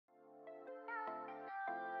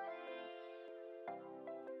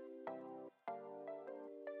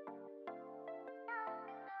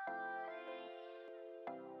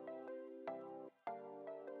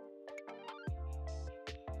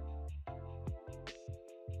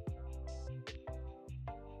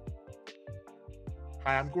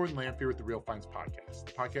Hi, I'm Gordon Lamphere with the Real Finds Podcast,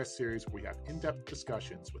 the podcast series where we have in-depth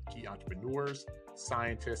discussions with key entrepreneurs,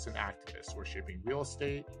 scientists, and activists who are shaping real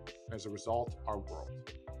estate and, as a result, our world.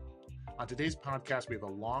 On today's podcast, we have a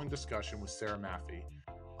long discussion with Sarah Maffei.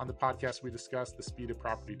 On the podcast, we discuss the speed of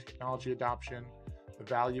property technology adoption, the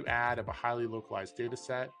value add of a highly localized data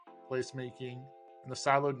set, placemaking, and the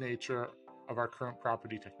siloed nature of our current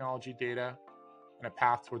property technology data, and a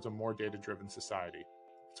path towards a more data-driven society.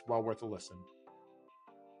 It's well worth a listen.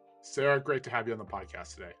 Sarah, great to have you on the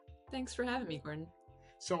podcast today. Thanks for having me, Gordon.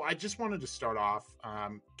 So I just wanted to start off.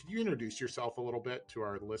 Can you introduce yourself a little bit to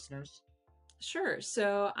our listeners? Sure.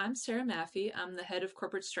 So I'm Sarah Maffei. I'm the head of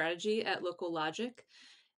corporate strategy at Local Logic.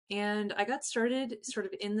 And I got started sort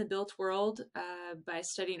of in the built world by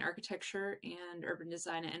studying architecture and urban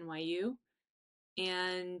design at NYU,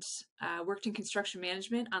 and worked in construction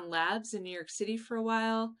management on labs in New York City for a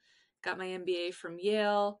while, got my MBA from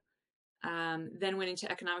Yale, then went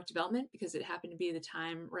into economic development because it happened to be the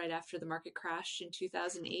time right after the market crashed in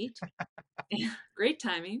 2008. Great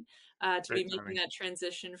timing to be making that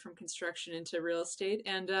transition from construction into real estate.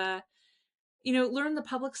 And, learned the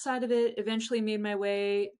public side of it, eventually made my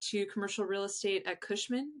way to commercial real estate at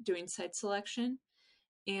Cushman doing site selection.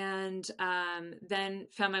 And then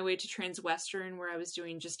found my way to Transwestern, where I was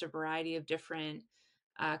doing just a variety of different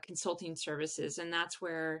consulting services. And that's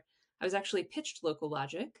where I was actually pitched Local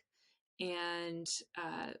Logic and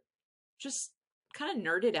just kind of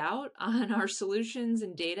nerded out on our solutions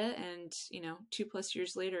and data. And, 2+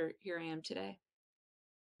 years later, here I am today.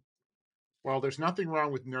 Well, there's nothing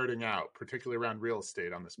wrong with nerding out, particularly around real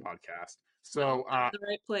estate on this podcast. So, the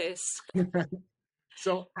right place.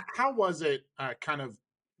 So how was it kind of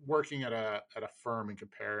working at a firm in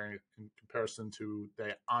comparison to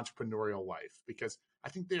the entrepreneurial life? Because I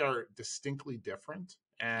think they are distinctly different,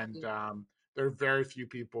 and there are very few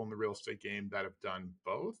people in the real estate game that have done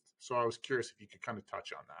both. So I was curious if you could kind of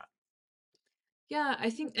touch on that. Yeah, I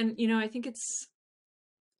think it's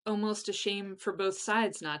almost a shame for both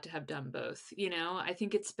sides not to have done both. I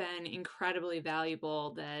think it's been incredibly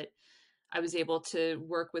valuable that I was able to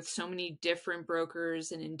work with so many different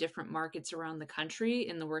brokers and in different markets around the country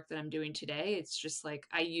in the work that I'm doing today. It's just like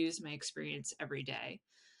I use my experience every day.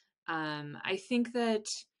 I think that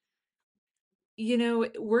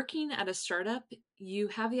working at a startup, you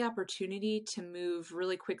have the opportunity to move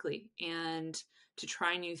really quickly and to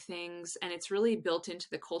try new things. And it's really built into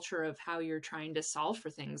the culture of how you're trying to solve for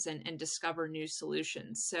things and discover new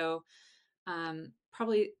solutions. So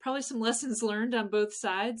probably some lessons learned on both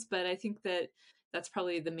sides, but I think that that's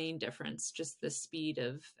probably the main difference, just the speed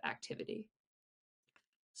of activity.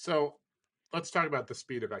 So let's talk about the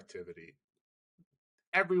speed of activity.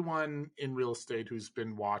 Everyone in real estate who's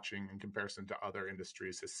been watching in comparison to other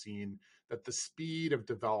industries has seen that the speed of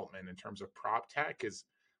development in terms of prop tech is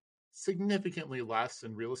significantly less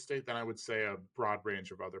in real estate than I would say a broad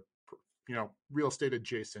range of other, real estate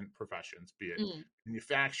adjacent professions, be it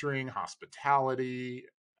manufacturing, hospitality,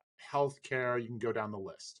 healthcare, you can go down the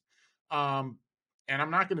list. And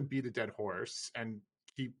I'm not going to beat a dead horse and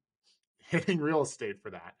keep hitting real estate for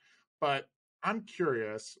that, but I'm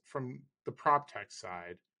curious from the prop tech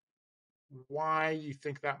side, why you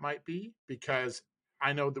think that might be, because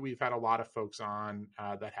I know that we've had a lot of folks on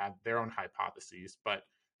that have their own hypotheses, but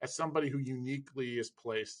as somebody who uniquely is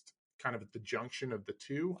placed kind of at the junction of the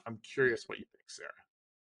two, I'm curious what you think, Sarah.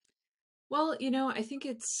 Well, I think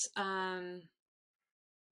it's that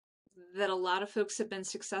a lot of folks have been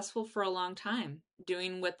successful for a long time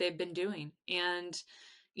doing what they've been doing. And,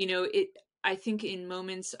 I think in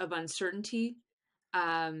moments of uncertainty,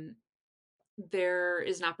 there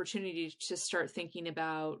is an opportunity to start thinking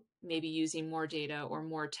about maybe using more data or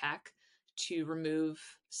more tech to remove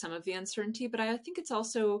some of the uncertainty. But I think it's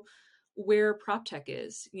also where prop tech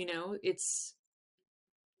is. It's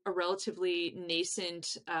a relatively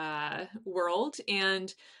nascent world,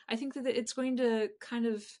 and I think that it's going to kind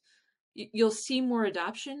of, you'll see more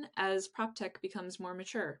adoption as prop tech becomes more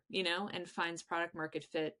mature, and finds product market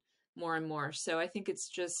fit more and more. So I think it's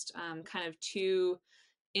just kind of two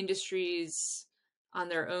industries on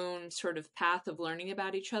their own sort of path of learning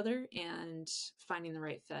about each other and finding the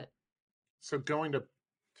right fit. So going to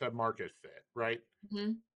market fit, right?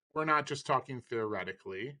 Mm-hmm. We're not just talking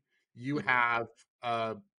theoretically. You have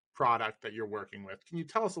a product that you're working with. Can you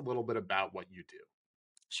tell us a little bit about what you do?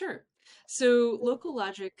 Sure. So Local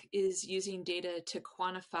Logic is using data to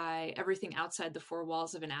quantify everything outside the four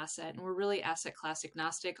walls of an asset. And we're really asset class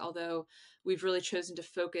agnostic, although we've really chosen to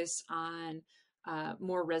focus on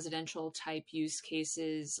more residential type use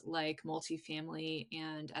cases like multifamily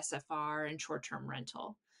and SFR and short-term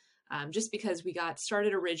rental. just because we got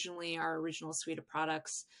started originally, our original suite of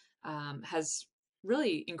products has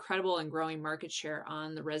really incredible and growing market share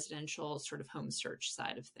on the residential sort of home search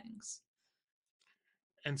side of things.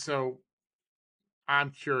 And so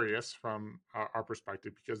I'm curious from our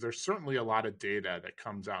perspective because there's certainly a lot of data that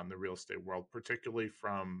comes out in the real estate world, particularly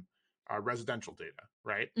from residential data,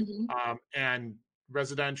 right? Hmm. And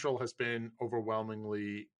residential has been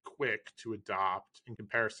overwhelmingly quick to adopt in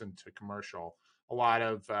comparison to commercial. A lot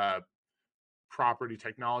of property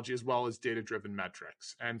technology as well as data driven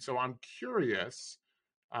metrics. And so I'm curious,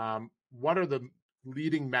 what are the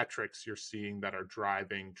leading metrics you're seeing that are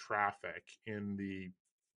driving traffic in the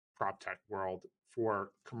prop tech world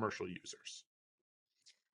for commercial users?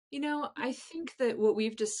 I think that what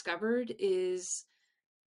we've discovered is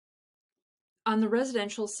on the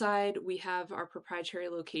residential side, we have our proprietary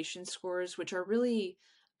location scores, which are really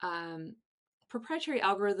um, proprietary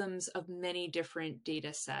algorithms of many different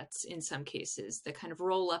data sets in some cases that kind of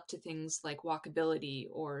roll up to things like walkability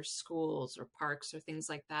or schools or parks or things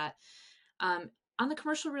like that. Um, on the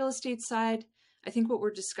commercial real estate side, I think what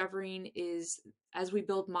we're discovering is as we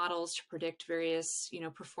build models to predict various,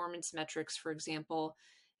 performance metrics, for example,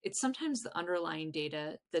 it's sometimes the underlying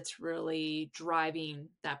data that's really driving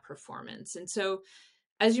that performance. And so,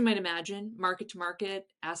 as you might imagine, market to market,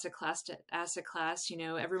 asset class to asset class,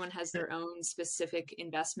 everyone has their own specific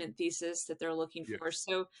investment thesis that they're looking for. Yes.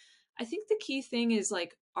 So, I think the key thing is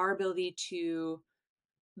like our ability to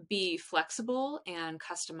be flexible and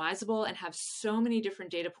customizable and have so many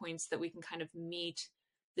different data points that we can kind of meet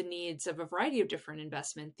the needs of a variety of different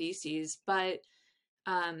investment theses. But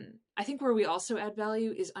I think where we also add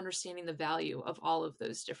value is understanding the value of all of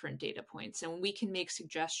those different data points. And we can make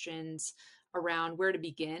suggestions around where to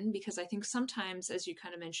begin, because I think sometimes, as you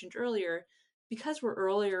kind of mentioned earlier, because we're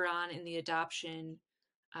earlier on in the adoption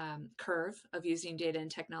curve of using data and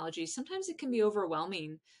technology, sometimes it can be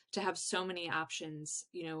overwhelming to have so many options,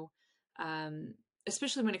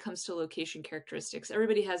 especially when it comes to location characteristics.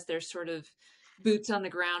 Everybody has their sort of boots on the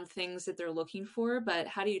ground things that they're looking for, but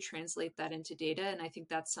how do you translate that into data? And I think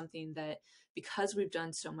that's something that, because we've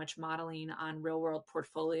done so much modeling on real world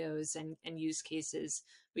portfolios and use cases,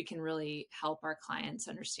 we can really help our clients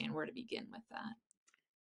understand where to begin with that.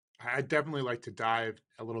 I'd definitely like to dive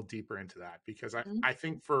a little deeper into that because Mhm. I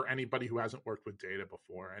think for anybody who hasn't worked with data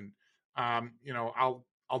before, and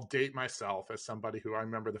I'll date myself as somebody who I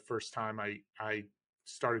remember the first time I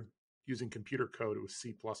started using computer code, it was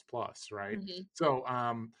C++, right? Mhm. So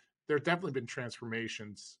there have definitely been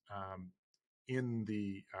transformations in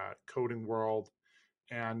the coding world.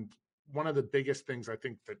 And one of the biggest things I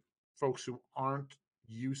think that folks who aren't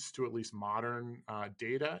used to at least modern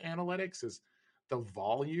data analytics is the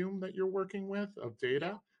volume that you're working with of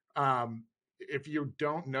Yeah. data. If you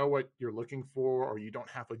don't know what you're looking for, or you don't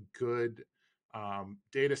have a good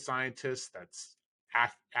data scientist that's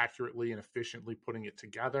accurately and efficiently putting it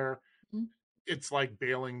together, Mhm. it's like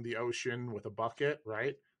bailing the ocean with a bucket,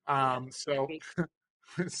 right? Yeah. I So agree.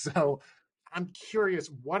 so I'm curious,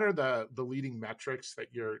 what are the leading metrics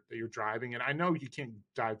that you're driving? And I know you can't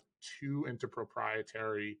dive too into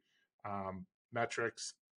proprietary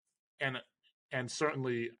metrics, and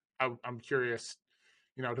certainly I'm curious,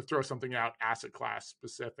 to throw something out asset class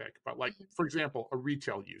specific, but like Mhm. for example, a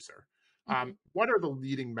retail user. Mhm. What are the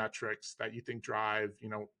leading metrics that you think drive,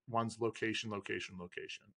 one's location, location,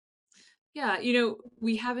 location? Yeah,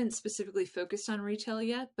 we haven't specifically focused on retail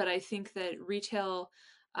yet, but I think that retail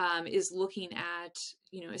is looking at,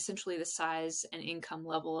 essentially the size and income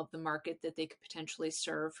level of the market that they could potentially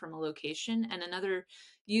serve from a location. And another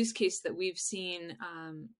use case that we've seen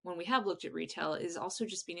when we have looked at retail is also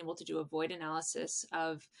just being able to do a void analysis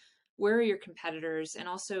of where are your competitors, and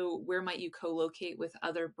also where might you co-locate with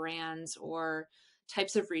other brands or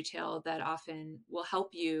types of retail that often will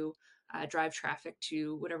help you drive traffic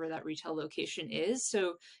to whatever that retail location is.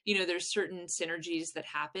 So, there's certain synergies that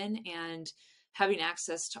happen, and having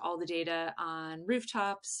access to all the data on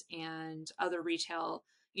rooftops and other retail,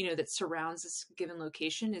 that surrounds this given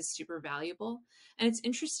location is super valuable. And it's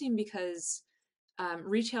interesting because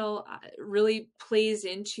retail really plays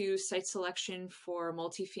into site selection for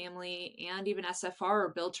multifamily and even SFR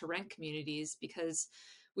or build to rent communities, because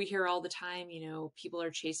we hear all the time, people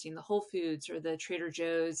are chasing the Whole Foods or the Trader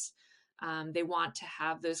Joe's. They want to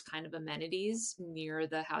have those kind of amenities near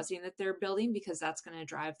the housing that they're building, because that's going to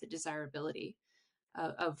drive the desirability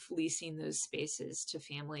of leasing those spaces to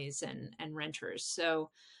families and renters.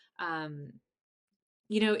 So, um,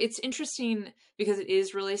 it's interesting because it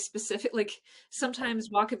is really specific. Like sometimes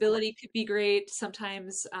walkability could be great.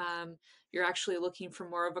 Sometimes, you're actually looking for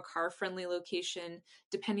more of a car-friendly location.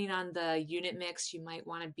 Depending on the unit mix, you might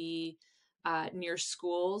want to be near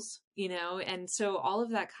schools, and so all of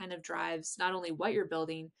that kind of drives not only what you're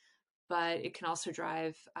building, but it can also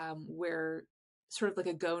drive where sort of like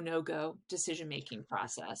a go no go decision making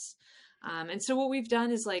process. And so what we've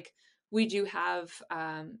done is like we do have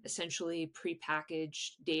essentially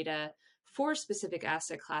prepackaged data for specific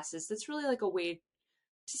asset classes. That's really like a way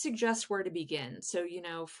to suggest where to begin. So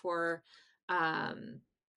um,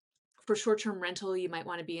 for short-term rental, you might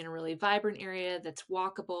want to be in a really vibrant area that's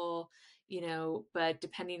walkable, but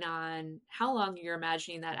depending on how long you're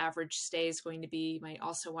imagining that average stay is going to be, you might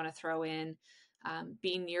also want to throw in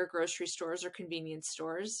being near grocery stores or convenience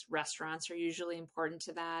stores. Restaurants are usually important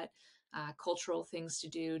to that, cultural things to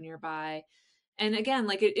do nearby. And again,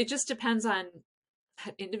 like it just depends on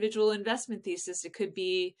individual investment thesis. It could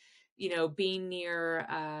be, being near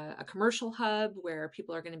a commercial hub where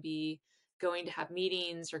people are going to be going to have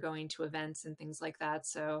meetings or going to events and things like that.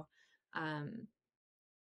 So um,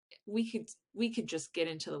 we could just get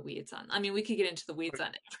into the weeds on. I mean, we could get into the weeds on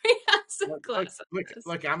every asset class on this.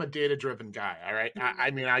 Look, I'm a data driven guy. All right. Mhm. I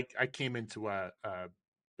mean, I came into a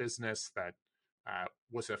business that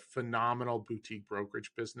was a phenomenal boutique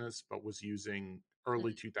brokerage business, but was using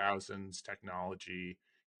early 2000s technology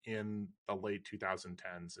in the late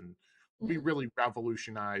 2010s. And we Mhm. really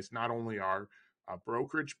revolutionized not only our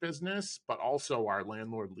brokerage business, but also our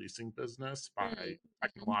landlord leasing business by Mhm. Mhm.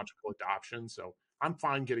 technological adoption. So I'm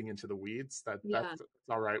fine getting into the weeds. Yeah. That's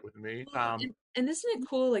all right with me. Well, and isn't it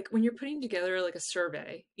cool, like when you're putting together like a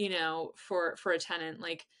survey, for a tenant,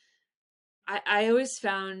 like I always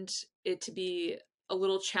found it to be a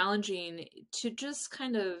little challenging to just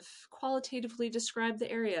kind of qualitatively describe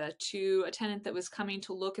the area to a tenant that was coming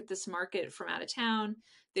to look at this market from out of town.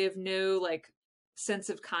 They have no like sense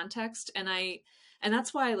of context, and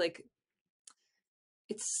that's why like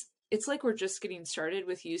it's like we're just getting started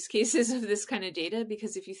with use cases of this kind of data,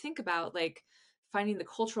 because if you think about like finding the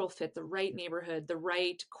cultural fit, the right neighborhood, the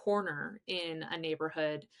right corner in a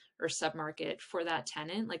neighborhood or submarket for that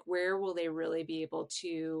tenant, like where will they really be able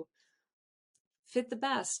to fit the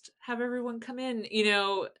best, have everyone come in,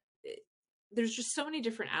 there's just so many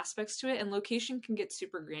different aspects to it, and location can get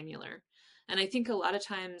super granular. And I think a lot of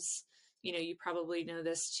times, you probably know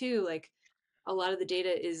this too, like a lot of the data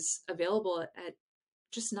is available at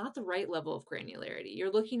just not the right level of granularity.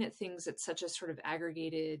 You're looking at things at such a sort of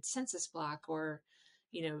aggregated census block or,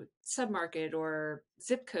 submarket or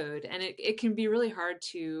zip code. And it can be really hard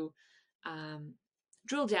to um,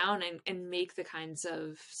 drill down and make the kinds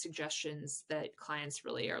of suggestions that clients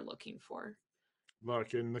really are looking for.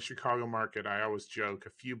 Look, in the Chicago market, I always joke a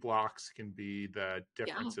few blocks can be the Yeah.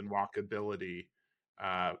 difference in walkability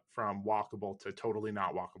from walkable to totally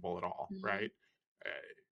not walkable at all, Hmm. right? Uh,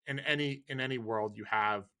 in any world, you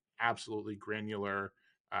have absolutely granular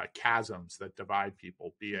chasms that divide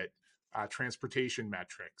people, be it transportation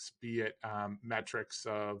metrics, be it metrics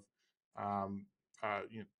of um,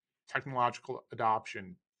 you know, technological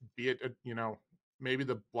adoption, be it maybe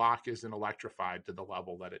the block isn't electrified to the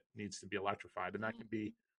level that it needs to be electrified, and that Yeah. can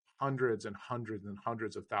be hundreds and hundreds and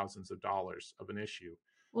hundreds of thousands of dollars of an issue.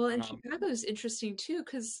 Well, and Um, Chicago is interesting too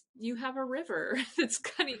because you have a river that's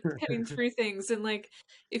cutting through things, and like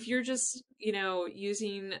if you're just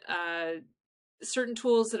using certain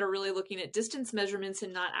tools that are really looking at distance measurements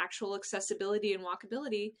and not actual accessibility and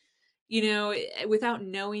walkability, without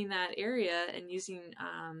knowing that area and using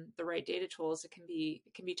the right data tools, it can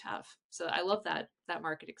be tough. So I love that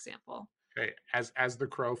market example. okay, as the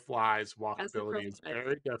crow flies, As the crow walkability is flies.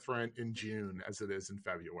 very different in June as it is in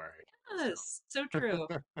February. Yes, so true.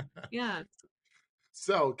 Yeah.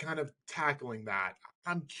 So, kind of tackling that,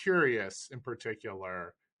 I'm curious in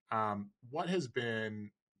particular, what has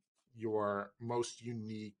been your most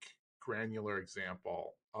unique granular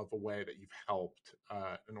example of a way that you've helped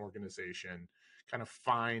an organization kind of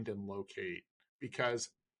find and locate? Because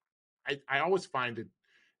I always find it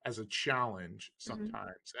as a challenge Hmm.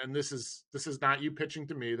 sometimes, and this is not you pitching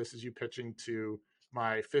to me, this is you pitching to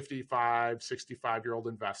my 55, 65-year old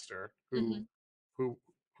investor Hmm. who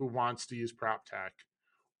who wants to use prop tech.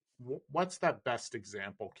 What's that best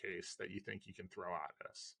example case that you think you can throw at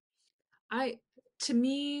us? I to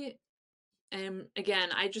me, and again,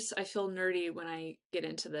 I feel nerdy when I get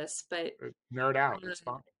into this, but Nerd out, it's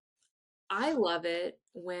um, fine. I love it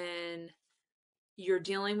when you're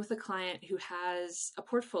dealing with a client who has a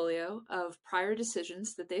portfolio of prior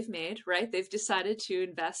decisions that they've made, right? They've decided to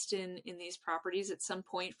invest in these properties at some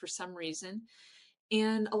point for some reason.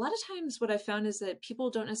 And a lot of times what I found is that people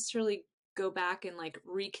don't necessarily go back and like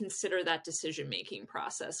reconsider that decision making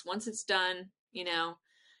process. Once it's done,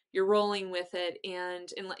 you're rolling with it, and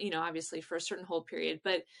obviously for a certain hold period.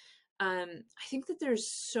 But I think that there's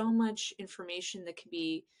so much information that can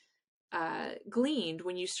be gleaned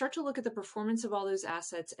when you start to look at the performance of all those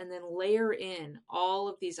assets and then layer in all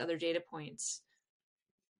of these other data points,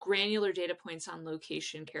 granular data points on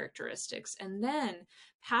location characteristics. And then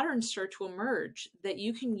patterns start to emerge that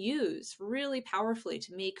you can use really powerfully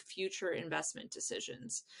to make future investment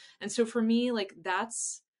decisions. And so for me, like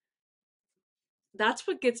that's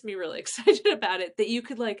what gets me really excited about it, that you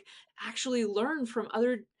could like actually learn from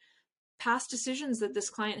other past decisions that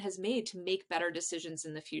this client has made to make better decisions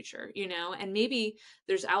in the future. And maybe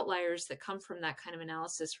there's outliers that come from that kind of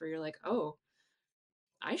analysis where you're like, oh,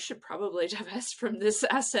 I should probably divest from this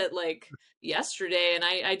asset like yesterday, and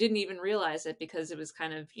I didn't even realize it because it was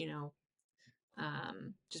kind of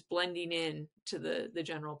just blending in to the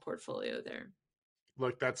general portfolio there.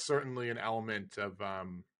 Look, that's certainly an element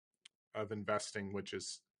of investing, which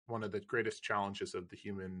is one of the greatest challenges of the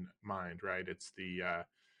human mind, right? It's the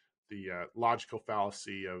logical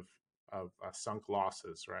fallacy of sunk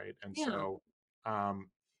losses, right? And Yeah. so,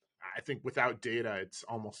 um, I think without data, it's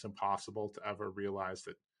almost impossible to ever realize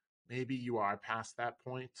that maybe you are past that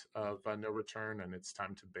point of no return and it's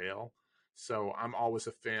time to bail. So I'm always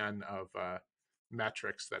a fan of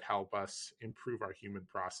metrics that help us improve our human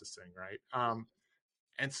processing, right?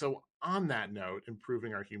 And so on that note,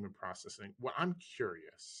 improving our human processing, what I'm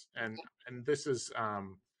curious, and this is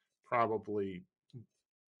probably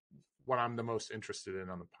what I'm the most interested in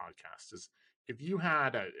on the podcast, is if you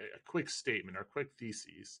had a quick statement or quick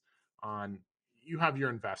thesis on, you have your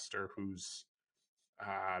investor who's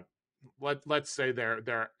uh, let's say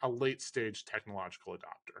they're a late stage technological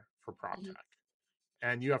adopter for prop Hmm. tech,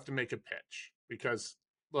 and you have to make a pitch because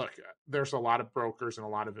look, there's a lot of brokers and a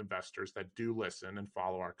lot of investors that do listen and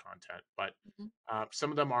follow our content, but Hmm. some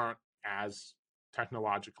of them aren't as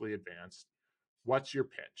technologically advanced. What's your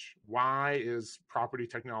pitch? Why is property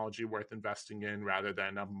technology worth investing in rather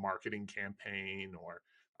than a marketing campaign or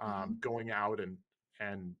Hmm. going out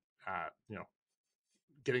and you know,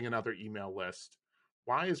 getting another email list?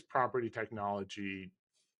 Why is property technology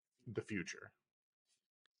the future?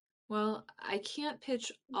 Well, I can't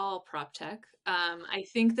pitch all prop tech. I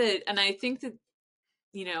think that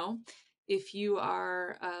you know, if you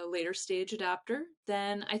are a later stage adopter,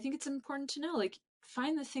 then I think it's important to know, like,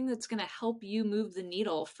 find the thing that's going to help you move the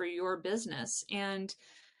needle for your business. And,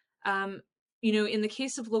 um, in the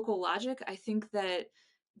case of local logic, I think that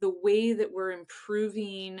the way that we're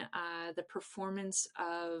improving the performance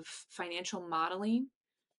of financial modeling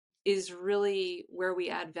is really where we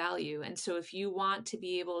add value. And so if you want to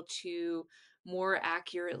be able to more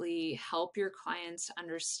accurately help your clients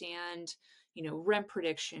understand, rent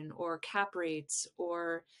prediction or cap rates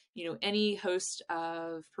or, any host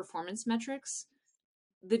of performance metrics,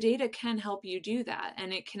 the data can help you do that.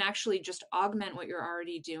 And it can actually just augment what you're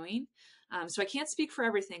already doing. So I can't speak for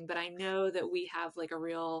everything, but I know that we have like a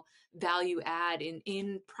real value add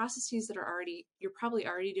in processes that you're probably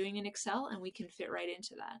already doing in Excel, and we can fit right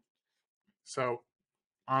into that. So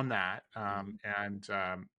on that,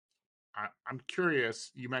 Mhm. I'm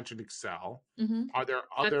curious. You mentioned Excel. Hmm. Are there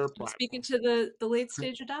I'm, other I'm speaking platforms? to the late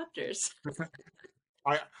stage adopters.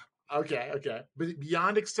 I okay, okay. But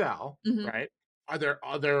beyond Excel, Hmm. right? Are there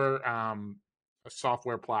other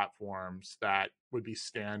software platforms that would be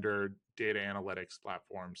standard data analytics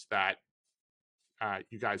platforms that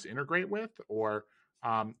you guys integrate with, or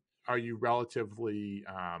are you relatively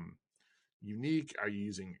unique? Are you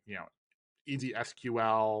using easy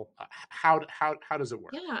SQL? How does it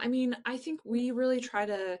work? Yeah, I mean, I think we really try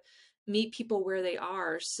to meet people where they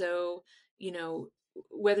are. So, you know,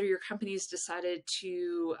 whether your company's decided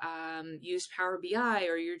to use Power BI,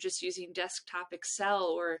 or you're just using desktop Excel,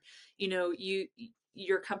 or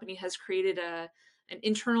your company has created an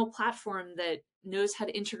internal platform that knows how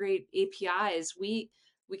to integrate APIs, we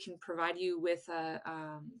can provide you with a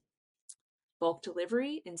bulk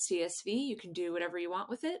delivery in CSV. You can do whatever you want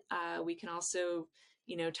with it. We can also,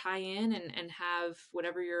 tie in and have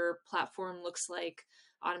whatever your platform looks like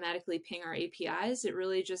automatically ping our APIs. It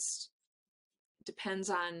really just depends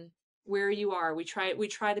on where you are. We try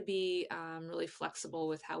to be really flexible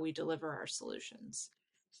with how we deliver our solutions.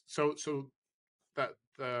 So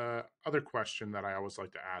the other question that I always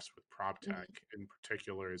like to ask with prop tech Hmm. in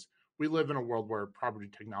particular is, we live in a world where property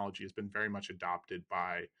technology has been very much adopted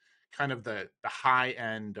by kind of the high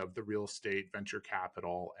end of the real estate venture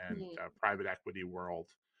capital and Hmm. private equity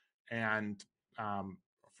world. And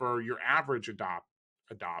for your average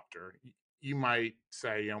adopter, you might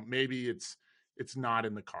say, maybe it's not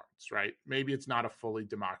in the cards, right? Maybe it's not a fully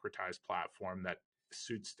democratized platform that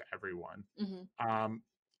suits to everyone. Hmm. Um,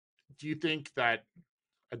 do you think that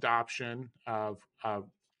adoption of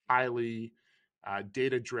highly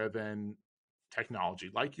data driven technology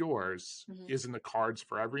like yours Mhm. is in the cards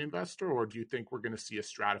for every investor, or do you think we're going to see a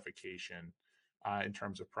stratification in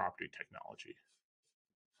terms of property technology?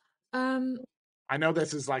 Um, I know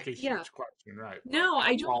this is like a yeah. huge question, right? But No,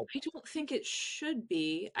 I don't well, I don't think it should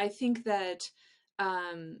be. I think that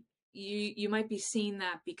um you might be seeing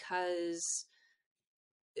that because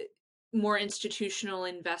more institutional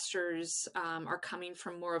investors are coming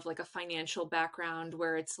from more of like a financial background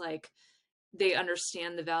where it's like they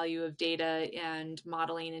understand the value of data and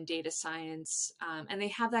modeling and data science, and they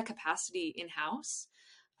have that capacity in house.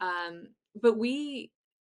 But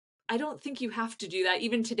I don't think you have to do that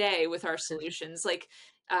even today with our solutions. Like,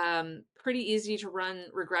 pretty easy to run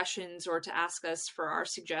regressions or to ask us for our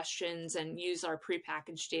suggestions and use our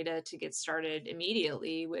prepackaged data to get started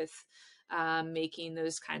immediately with making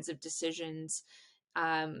those kinds of decisions.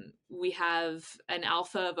 We have an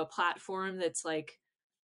alpha of a platform that's like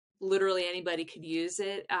literally anybody could use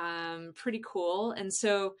it. Pretty cool. And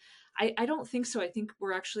so I don't think so. I think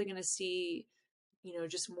we're actually going to see,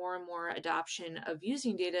 just more and more adoption of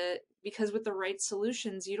using data because with the right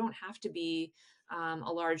solutions, you don't have to be a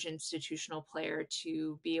large institutional player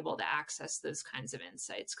to be able to access those kinds of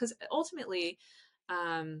insights. Because ultimately,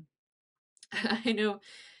 um, I know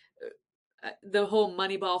the whole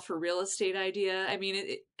Moneyball for real estate idea. I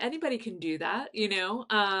mean, anybody can do that,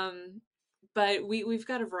 but we've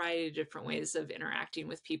got a variety of different ways of interacting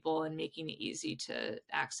with people and making it easy to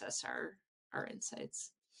access our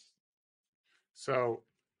insights. so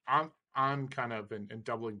I'm kind of in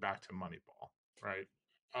doubling back to Moneyball, right?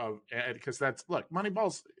 Because that's look,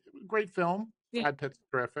 Moneyball's a great film. Yeah. Brad Pitt's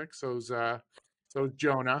terrific. So is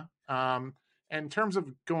Jonah. In terms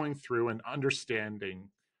of going through and understanding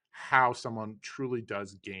how someone truly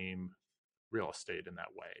does game real estate in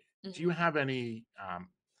that way, do you Hmm. have any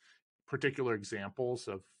particular examples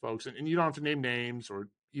of folks, and you don't have to name names or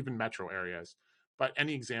even metro areas, but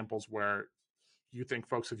any examples where you think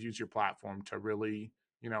folks have used your platform to really,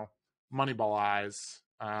 you know, moneyballize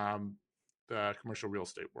the commercial real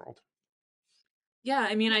estate world? Yeah,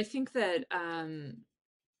 I mean, I think that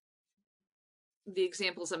the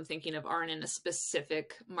examples I'm thinking of aren't in a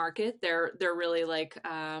specific market. They're really like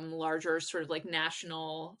larger, sort of like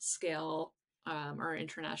national scale or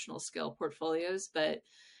international scale portfolios. But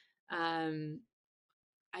um,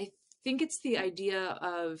 I think it's the idea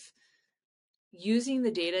of using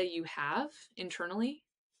the data you have internally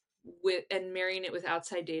with and marrying it with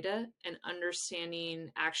outside data and understanding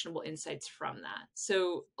actionable insights from that.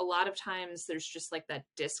 So a lot of times there's just like that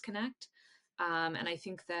disconnect. And I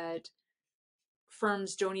think that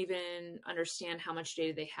firms don't even understand how much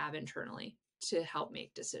data they have internally to help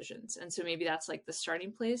make decisions. And so maybe that's like the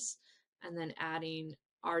starting place, and then adding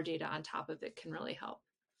our data on top of it can really help.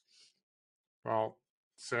 Well,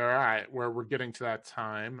 Sarah, we're getting to that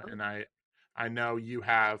time, Oh, and I know you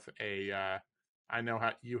have I know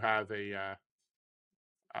how you have a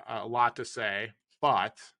lot to say,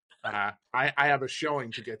 but I have a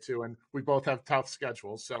showing to get to, and we both have tough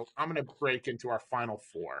schedules. So I'm going to break into our final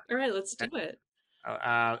four. all right, let's do it.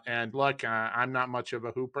 And look, I'm not much of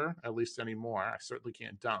a hooper, at least anymore. I certainly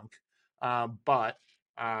can't dunk. But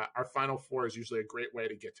our final four is usually a great way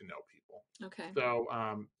to get to know people. Okay.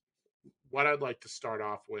 So, what I'd like to start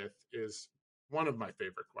off with is one of my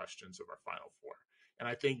favorite questions of our final four. And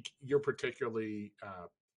I think you're particularly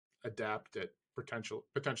adept at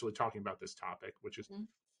potentially talking about this topic, which is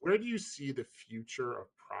where do you see the future of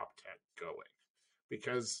prop tech going?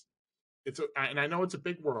 Because and I know it's a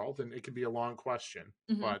big world and it can be a long question,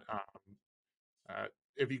 Mm-hmm. but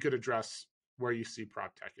if you could address where you see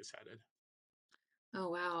prop tech is headed. Oh,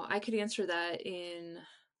 wow. I could answer that in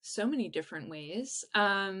so many different ways.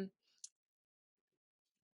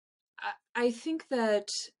 I think that,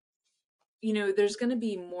 there's going to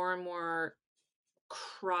be more and more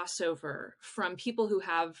crossover from people who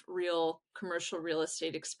have real commercial real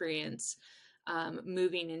estate experience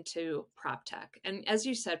moving into prop tech. And as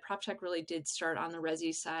you said, prop tech really did start on the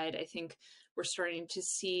resi side. I think we're starting to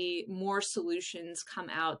see more solutions come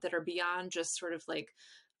out that are beyond just sort of like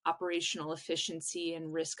operational efficiency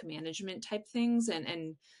and risk management type things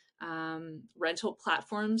and rental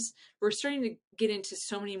platforms. We're starting to get into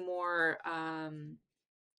so many more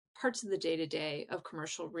parts of the day to day of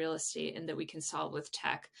commercial real estate and that we can solve with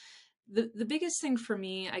tech. The biggest thing for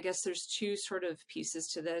me, I guess there's two sort of pieces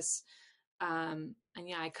to this. And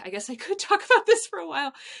yeah, I guess I could talk about this for a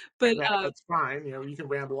while, but That's fine. You know, you can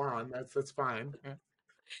ramble on. That's fine.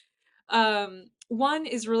 Yeah. one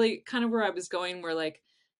is really kind of where I was going, where like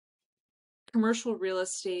commercial real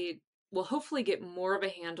estate. will hopefully get more of a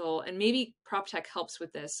handle, and maybe prop tech helps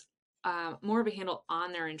with this, more of a handle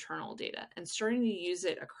on their internal data and starting to use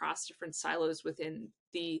it across different silos within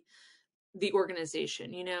the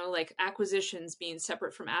organization, like acquisitions being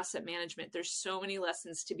separate from asset management. There's so many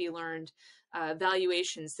lessons to be learned,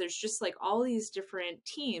 valuations. There's just like all these different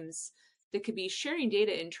teams that could be sharing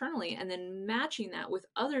data internally and then matching that with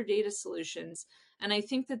other data solutions. And I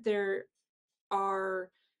think that there are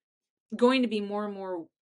going to be more and more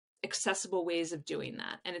accessible ways of doing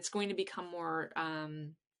that. And it's going to become more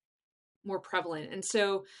prevalent. And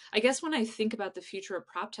so I guess when I think about the future of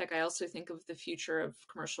prop tech, I also think of the future of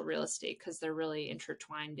commercial real estate because they're really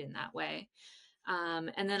intertwined in that way.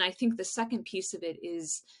 And then I think the second piece of it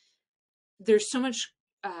is there's so much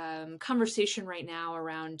conversation right now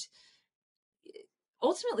around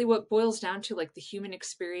ultimately what boils down to like the human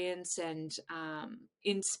experience and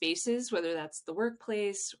in spaces, whether that's the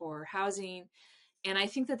workplace or housing. And I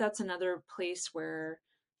think that that's another place where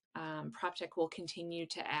prop tech will continue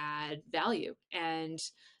to add value and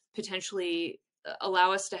potentially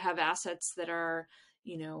allow us to have assets that are,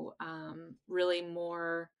 really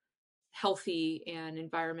more healthy and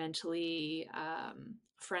environmentally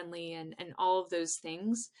friendly and all of those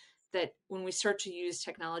things that when we start to use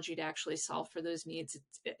technology to actually solve for those needs,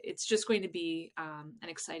 it's just going to be an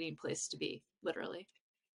exciting place to be, literally.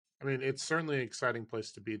 I mean, it's certainly an exciting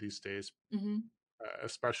place to be these days, Mm-hmm.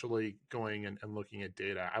 especially going and looking at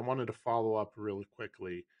data. I wanted to follow up really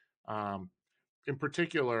quickly. Um, in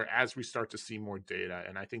particular, as we start to see more data,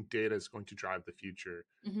 and I think data is going to drive the future.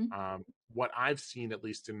 Mm-hmm. What I've seen, at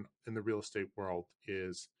least in the real estate world,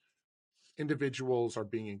 is individuals are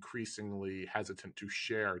being increasingly hesitant to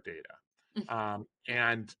share data, um,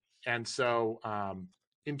 and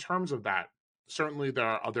in terms of that, certainly there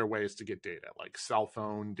are other ways to get data, like cell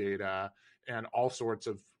phone data and all sorts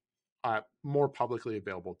of more publicly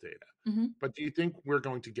available data. Mm-hmm. But do you think we're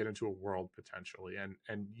going to get into a world potentially,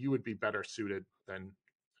 and you would be better suited than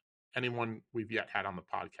anyone we've yet had on the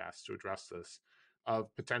podcast to address this,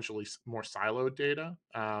 of potentially more siloed data,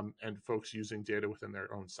 and folks using data within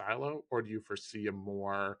their own silo? Or do you foresee a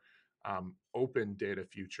more open data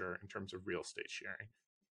future in terms of real estate sharing?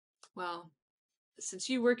 Well, since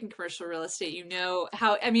you work in commercial real estate, you know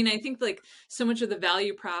how, I mean, I think like so much of the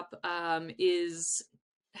value prop is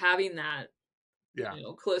having that, Yeah.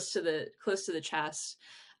 close to the chest.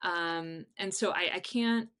 And so I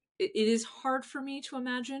can't, it is hard for me to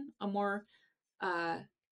imagine a more uh,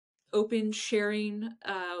 open sharing,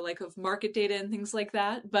 like of market data and things like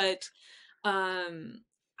that. But um,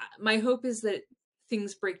 my hope is that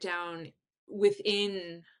things break down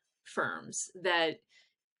within firms that,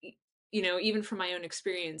 even from my own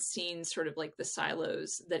experience, seeing sort of like the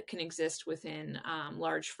silos that can exist within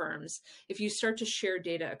large firms, if you start to share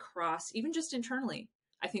data across, even just internally,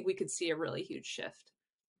 I think we could see a really huge shift.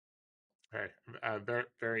 Okay, very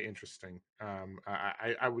very interesting.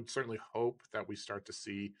 I would certainly hope that we start to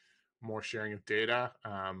see more sharing of data.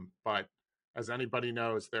 But as anybody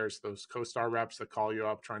knows, there's those co-star reps that call you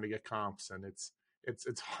up trying to get comps, and it's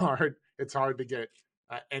hard. It's hard to get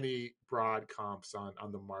any broad comps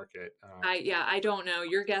on the market. Yeah, I don't know.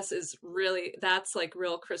 Your guess is really, that's like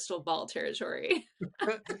real crystal ball territory.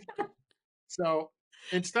 So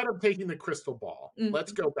instead of taking the crystal ball,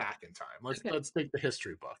 let's Mhm. go back in time. Okay. Let's take the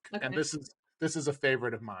history book. And Okay. this is a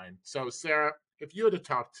favorite of mine. So Sarah, if you had to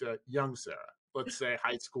talk to young Sarah, let's say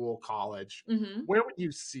high school, college, Hmm. where would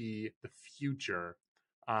you see the future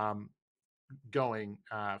um, going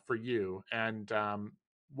for you? And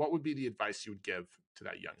what would be the advice you would give to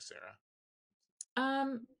that young Sarah?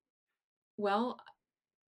 Um, well,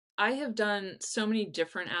 I have done so many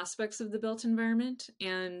different aspects of the built environment,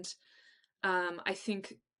 and I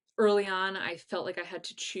think early on I felt like I had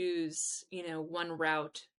to choose, one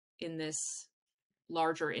route in this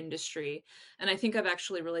larger industry. And I think I've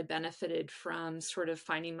actually really benefited from sort of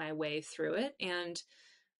finding my way through it. And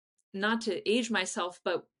not to age myself,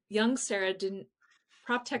 but young Sarah didn't,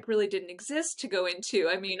 prop tech really didn't exist to go into.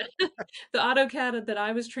 I mean, the AutoCAD that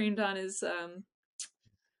I was trained on is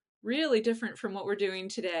really different from what we're doing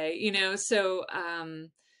today, So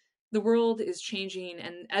the world is changing,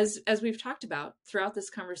 and as we've talked about throughout this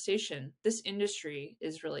conversation, this industry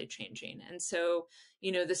is really changing. And so,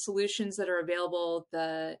 the solutions that are available,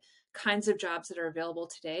 the kinds of jobs that are available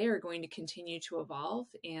today are going to continue to evolve,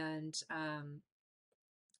 and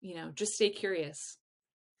just stay curious.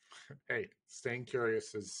 Hey, staying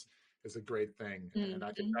curious is a great thing, and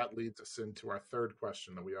I think Hmm. that leads us into our third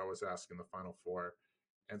question that we always ask in the final four.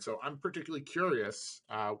 And so I'm particularly curious,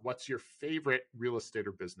 what's your favorite real estate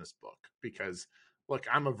or business book? Because look,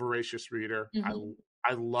 I'm a voracious reader. I Hmm.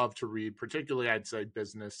 I love to read, particularly I'd say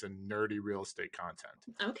business and nerdy real estate content.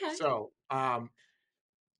 Okay. So,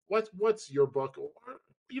 what's your book, or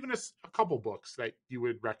even a couple books that you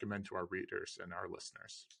would recommend to our readers and our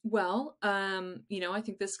listeners? Well, I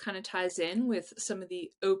think this kind of ties in with some of the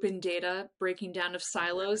open data breaking down of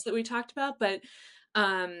silos that we talked about. But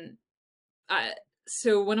um, I,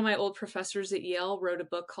 so one of my old professors at Yale wrote a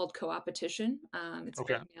book called Co-opetition. It's by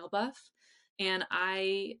Okay. Nail Buff, and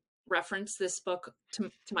I reference this book to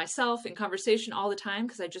myself in conversation all the time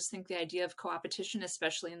because I just think the idea of co-opetition,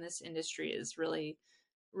 especially in this industry, is really,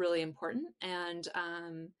 really important. And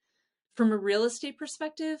from a real estate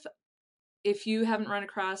perspective, if you haven't run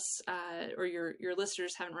across or your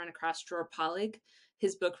listeners haven't run across Dror Polig,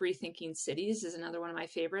 his book Rethinking Cities is another one of my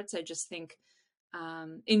favorites. I just think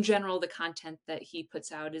in general the content that he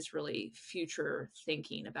puts out is really future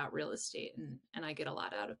thinking about real estate, and I get a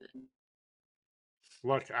lot out of it.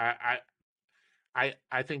 Look,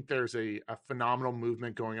 I think there's a phenomenal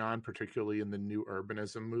movement going on, particularly in the new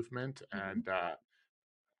urbanism movement, Mhm. and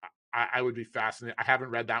I would be fascinated. I haven't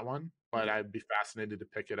read that one, but Mhm. I'd be fascinated to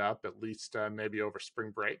pick it up at least maybe over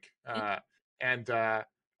spring break, Yeah, and uh,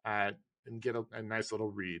 uh, and get a nice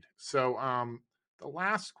little read. So, the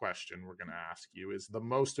last question we're going to ask you is the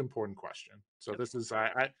most important question. So okay. this is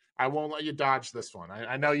I won't let you dodge this one.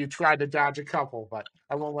 I know you tried to dodge a couple, but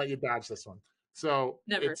I won't let you dodge this one. So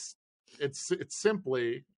Never. it's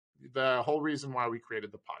simply the whole reason why we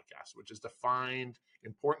created the podcast, which is to find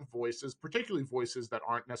important voices, particularly voices that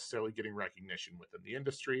aren't necessarily getting recognition within the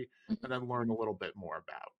industry, and Mhm. then learn a little bit more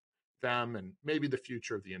about them and maybe the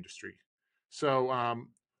future of the industry. So,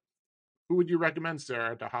 who would you recommend,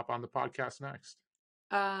 Sarah, to hop on the podcast next?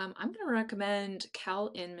 I'm going to recommend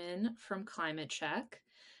Cal Inman from Climate Check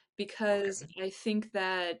because Okay. I think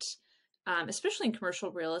that, especially in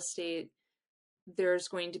commercial real estate, there's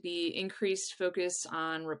going to be increased focus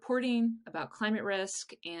on reporting about climate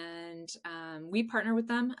risk, and we partner with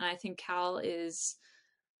them. And I think Cal is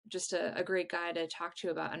just a great guy to talk to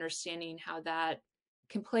about understanding how that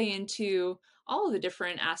can play into all of the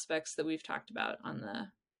different aspects that we've talked about on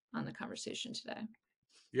the conversation today.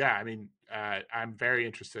 Yeah, I mean, I'm very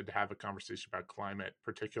interested to have a conversation about climate,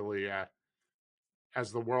 particularly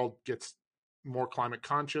as the world gets more climate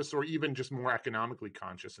conscious or even just more economically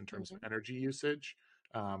conscious in terms of Mhm. energy usage.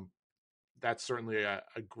 Um, that's certainly a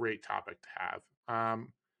great topic to have.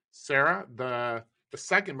 Sarah, the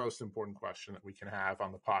second most important question that we can have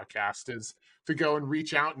on the podcast is to go and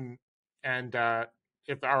reach out and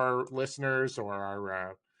if our listeners or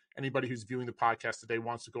our anybody who's viewing the podcast today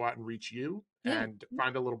wants to go out and reach you Yeah. and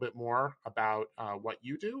find a little bit more about what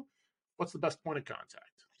you do, what's the best point of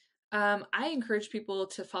contact? I encourage people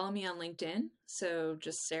to follow me on LinkedIn. So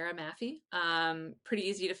just Sarah Maffey. Pretty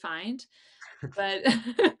easy to find, but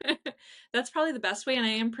that's probably the best way. And I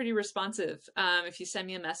am pretty responsive if you send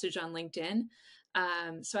me a message on LinkedIn.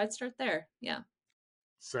 So I'd start there. Yeah.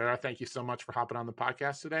 Sarah, thank you so much for hopping on the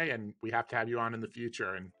podcast today, and we have to have you on in the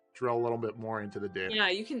future and drill a little bit more into the data. Yeah,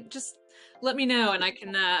 you can just let me know, and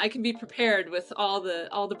I can be prepared with all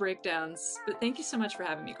the breakdowns. But thank you so much for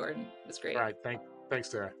having me, Gordon. It was All great. right, thanks,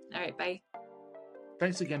 Sarah. All right, bye.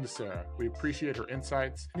 Thanks again to Sarah. We appreciate her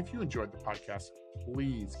insights. And if you enjoyed the podcast,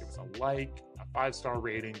 please give us a like, a 5-star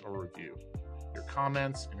rating, or review. Your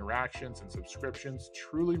comments, interactions, and subscriptions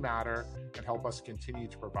truly matter and help us continue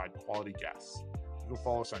to provide quality guests. You can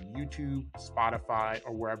follow us on YouTube, Spotify,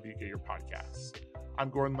 or wherever you get your podcasts. I'm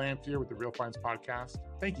Gordon Lamphere with the Real Finds Podcast.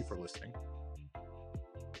 Thank you for listening.